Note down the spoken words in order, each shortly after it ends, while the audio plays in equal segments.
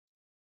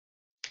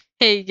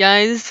Hey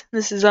guys,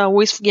 this is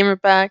Wasteful Gamer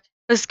back.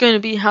 This is going to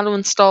be how to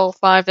install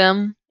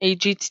FiveM, a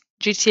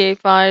GTA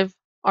 5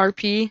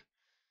 RP,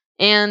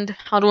 and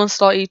how to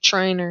install a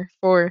trainer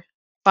for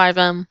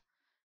FiveM.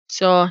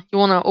 So you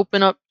want to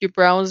open up your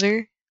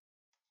browser,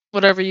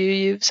 whatever you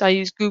use. I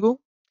use Google.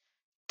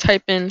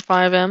 Type in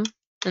FiveM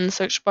in the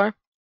search bar.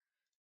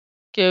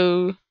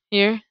 Go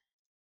here.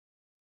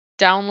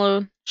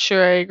 Download.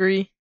 Sure, I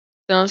agree.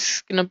 Then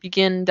it's going to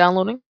begin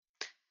downloading.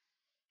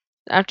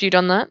 After you've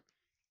done that,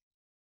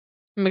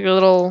 make a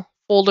little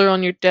folder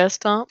on your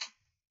desktop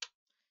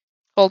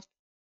called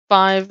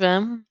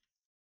FiveM.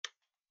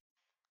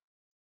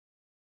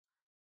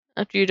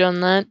 After you've done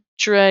that,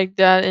 drag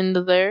that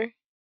into there.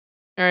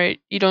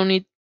 Alright, you don't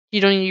need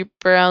your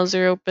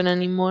browser open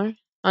anymore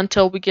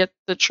until we get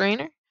the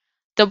trainer.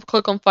 Double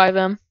click on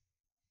FiveM.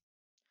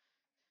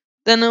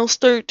 Then it'll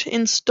start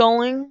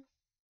installing.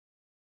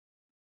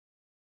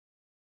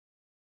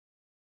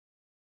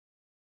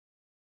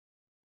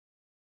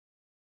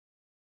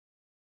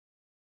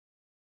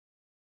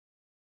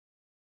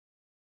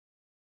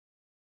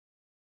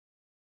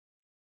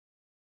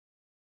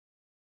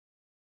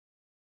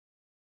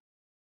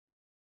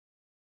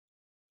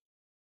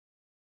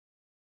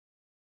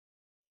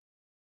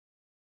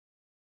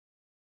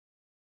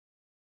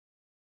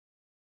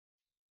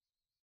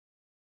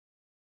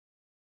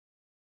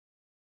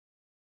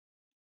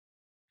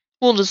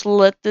 We'll just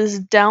let this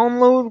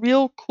download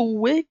real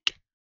quick.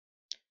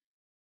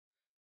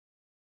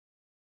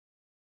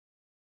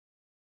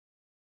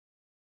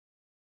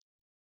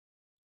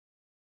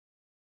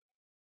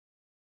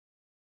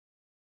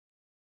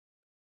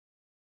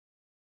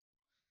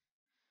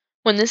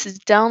 When this is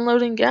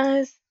downloading,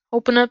 guys,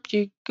 open up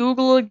your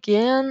Google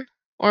again,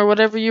 or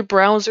whatever your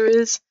browser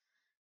is.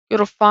 Go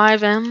to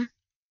FiveM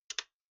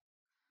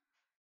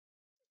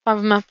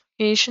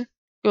application.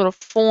 Go to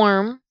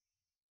Form,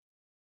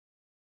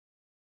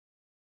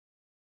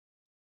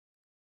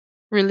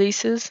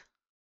 Releases,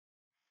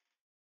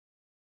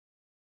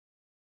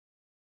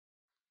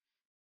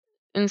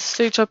 and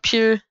search up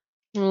here,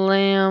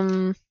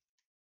 Lambda.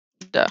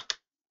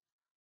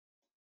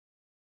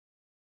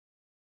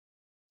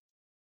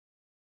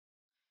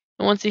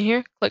 And once you're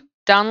here, click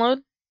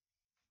Download,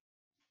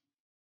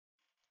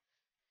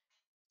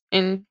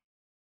 and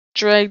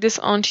drag this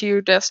onto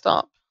your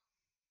desktop.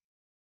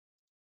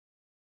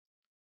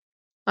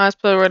 Let's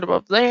put it right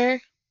above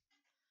there.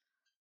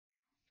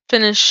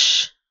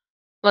 Finish.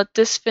 Let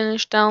this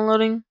finish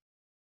downloading.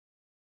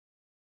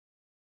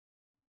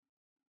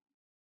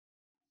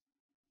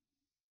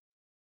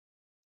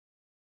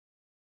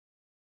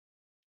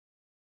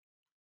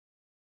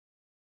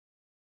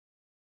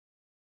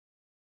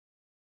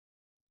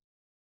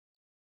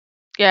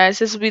 Guys,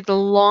 this will be the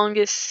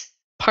longest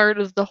part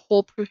of the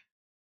whole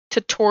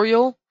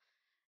tutorial,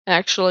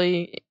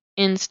 actually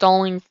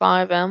installing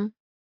FiveM.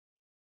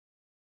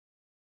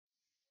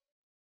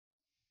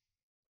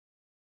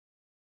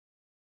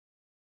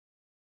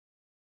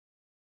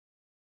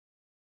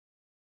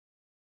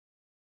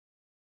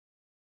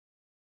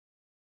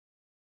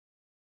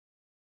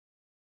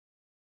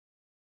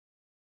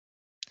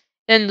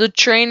 And the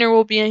trainer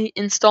will be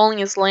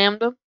installing as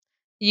Lambda.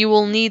 You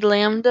will need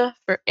Lambda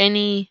for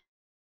any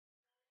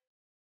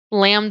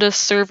Lambda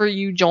server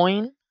you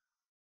join.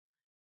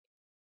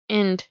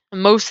 And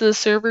most of the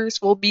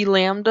servers will be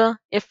Lambda,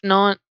 if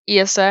not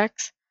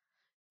ESX.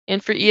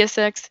 And for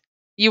ESX,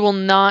 you will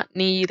not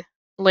need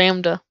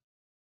Lambda.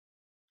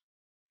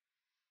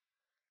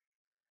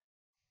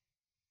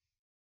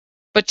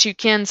 But you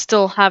can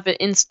still have it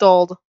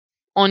installed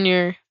on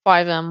your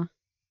FiveM,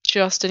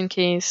 just in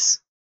case.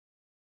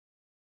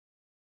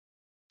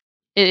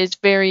 It is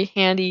very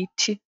handy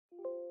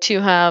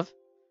to have.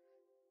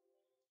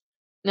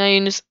 Now you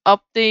can just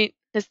update.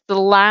 It's the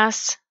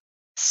last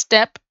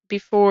step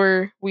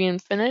before we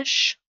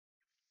finish.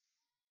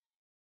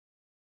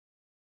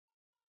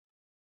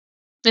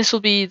 This will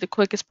be the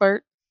quickest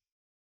part,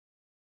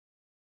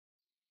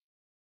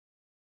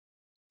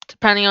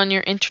 depending on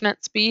your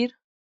internet speed.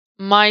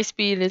 My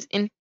speed is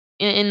in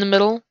the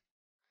middle,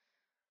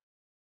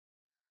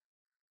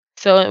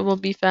 so it will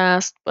be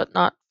fast, but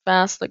not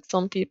fast like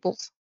some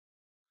people's.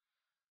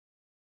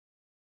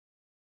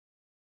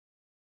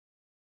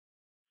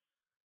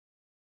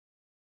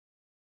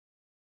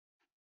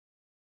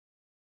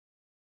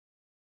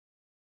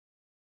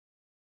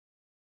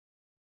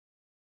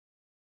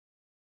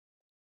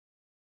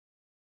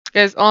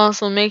 Guys,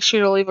 also make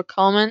sure to leave a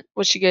comment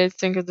what you guys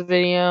think of the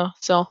video,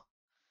 so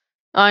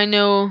I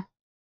know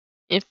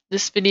if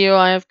this video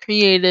I have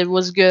created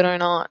was good or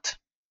not.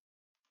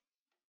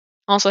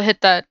 Also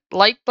hit that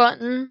like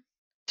button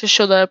to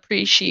show that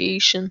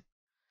appreciation.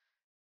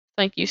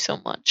 Thank you so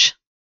much.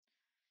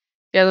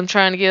 Guys, I'm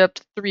trying to get up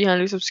to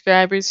 300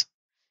 subscribers.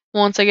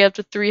 Once I get up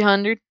to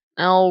 300,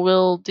 I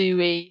will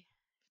do a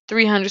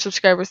 300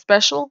 subscriber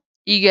special.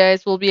 You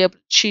guys will be able to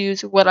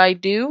choose what I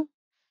do.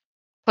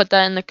 Put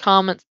that in the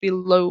comments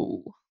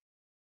below.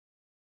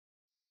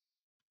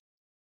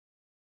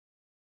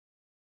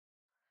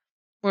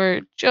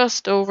 We're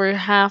just over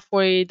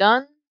halfway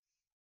done.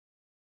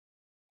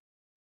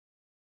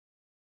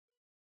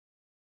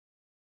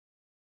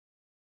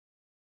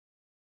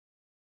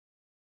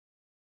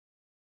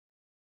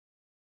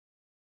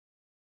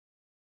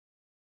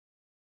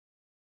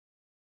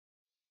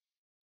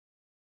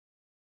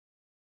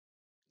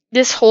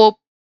 This whole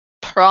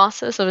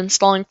process of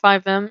installing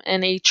FiveM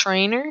and a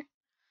trainer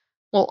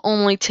will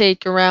only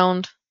take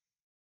around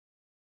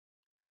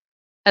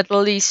at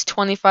least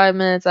 25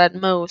 minutes at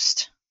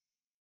most,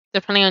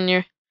 depending on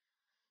your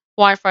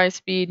Wi-Fi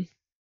speed.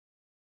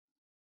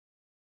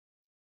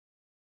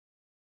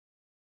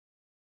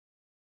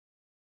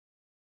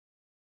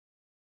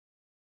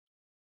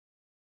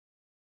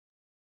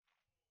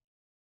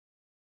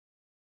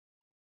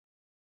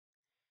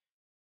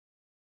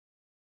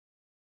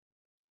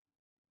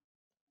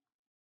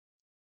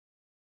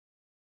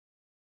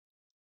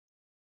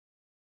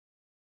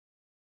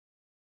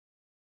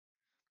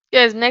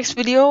 Guys, next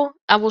video,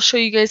 I will show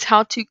you guys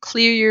how to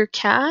clear your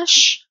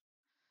cache.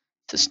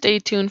 So stay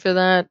tuned for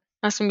that.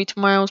 That's going to be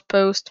tomorrow's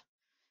post.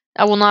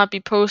 I will not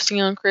be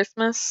posting on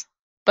Christmas,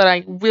 but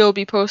I will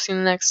be posting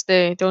the next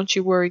day. Don't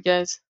you worry,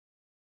 guys.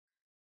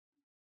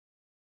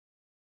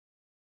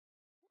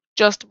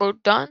 Just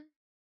about done.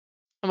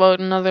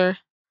 About another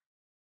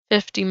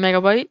 50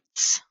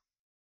 megabytes.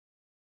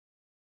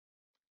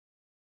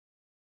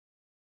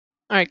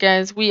 Alright,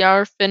 guys, we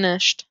are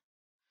finished.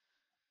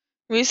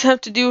 We just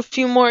have to do a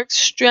few more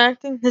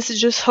extracting. This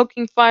is just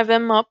hooking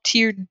FiveM up to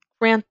your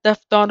Grand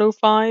Theft Auto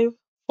 5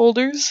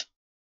 folders.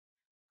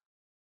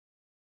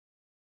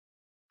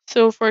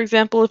 So, for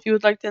example, if you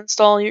would like to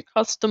install your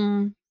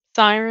custom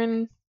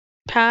siren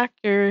pack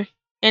or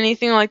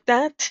anything like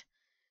that,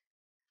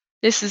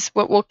 this is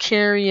what will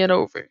carry it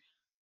over.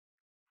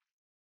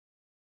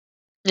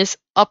 This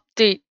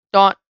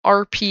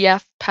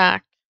update.rpf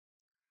pack.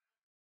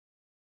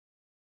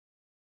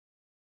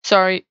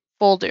 Sorry,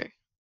 folder.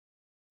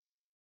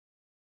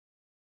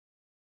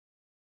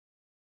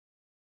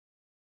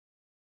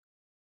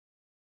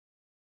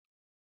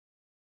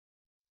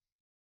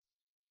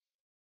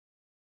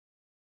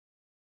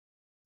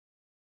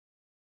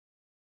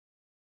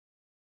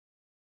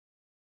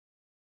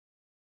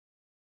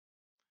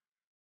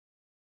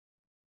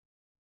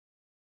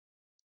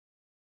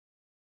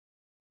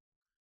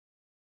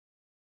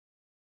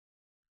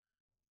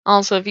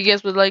 Also, if you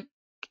guys would like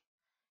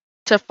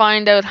to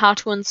find out how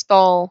to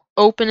install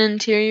open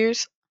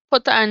interiors,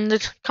 put that in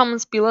the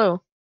comments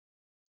below.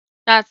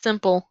 That's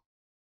simple.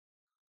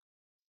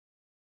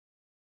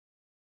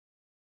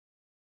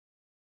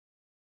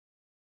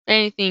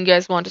 Anything you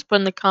guys want, just put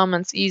in the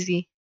comments.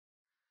 Easy.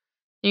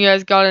 You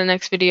guys got it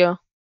next video.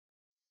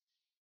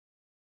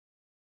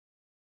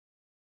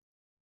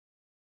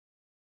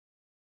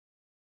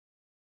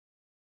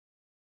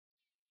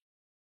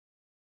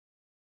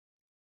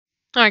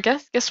 Alright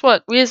guys, guess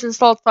what? We just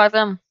installed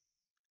FiveM.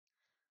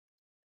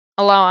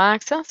 Allow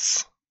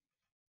access.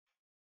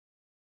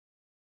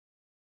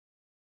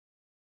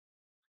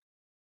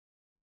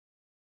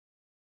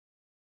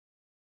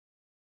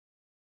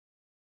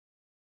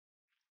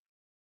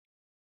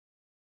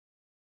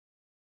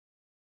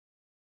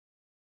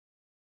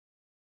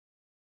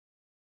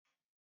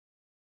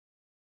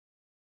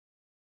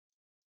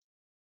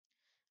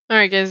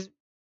 Alright guys,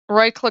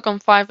 right click on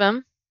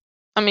FiveM.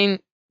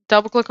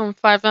 Double click on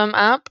FiveM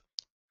app.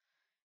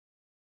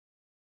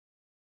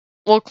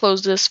 We'll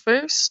close this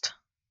first.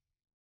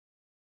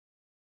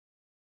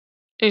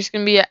 There's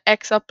going to be an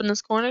X up in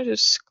this corner.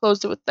 Just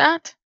close it with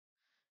that.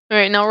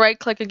 Alright, now right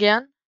click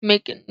again.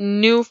 Make a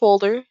new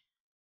folder.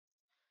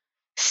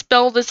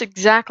 Spell this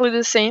exactly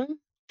the same.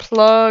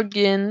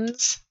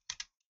 Plugins.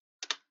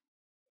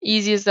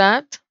 Easy as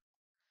that.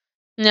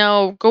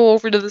 Now go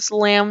over to this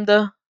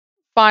Lambda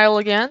file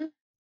again.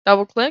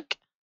 Double click.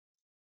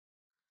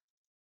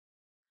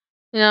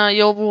 Now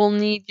you will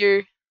need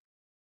your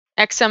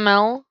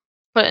XML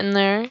put in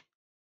there.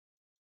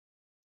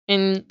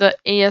 And the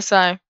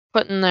ASI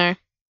put in there.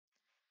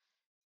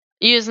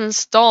 You just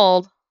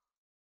installed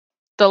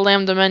the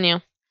Lambda menu.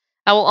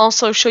 I will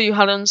also show you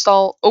how to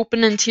install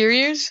open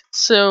interiors.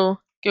 So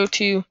go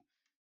to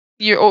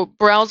your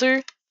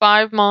browser,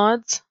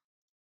 FiveMods.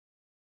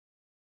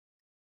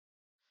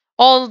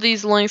 All of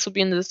these links will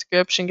be in the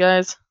description,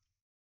 guys.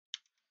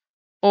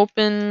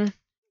 Open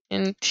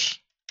interiors.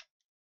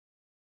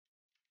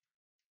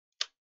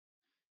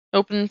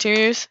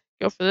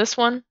 Go for this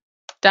one.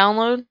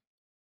 Download.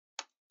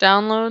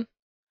 Download.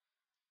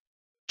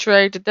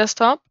 Drag to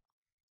desktop.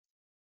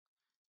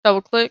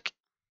 Double click.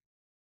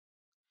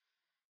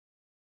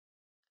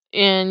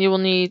 And you will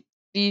need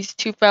these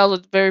two files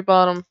at the very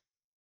bottom.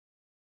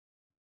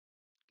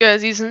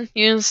 Guys, you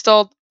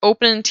installed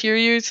open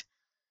interiors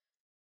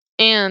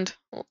and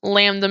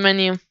Lambda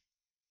menu.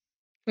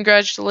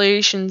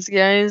 Congratulations,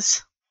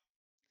 guys.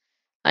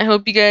 I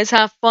hope you guys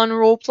have fun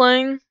role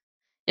playing.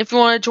 If you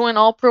want to join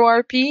All Pro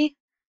RP,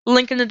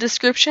 link in the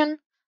description.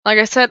 Like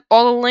I said,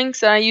 all the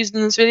links that I used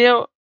in this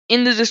video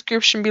in the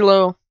description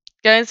below.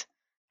 Guys,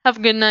 have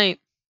a good night.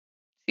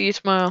 See you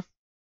tomorrow.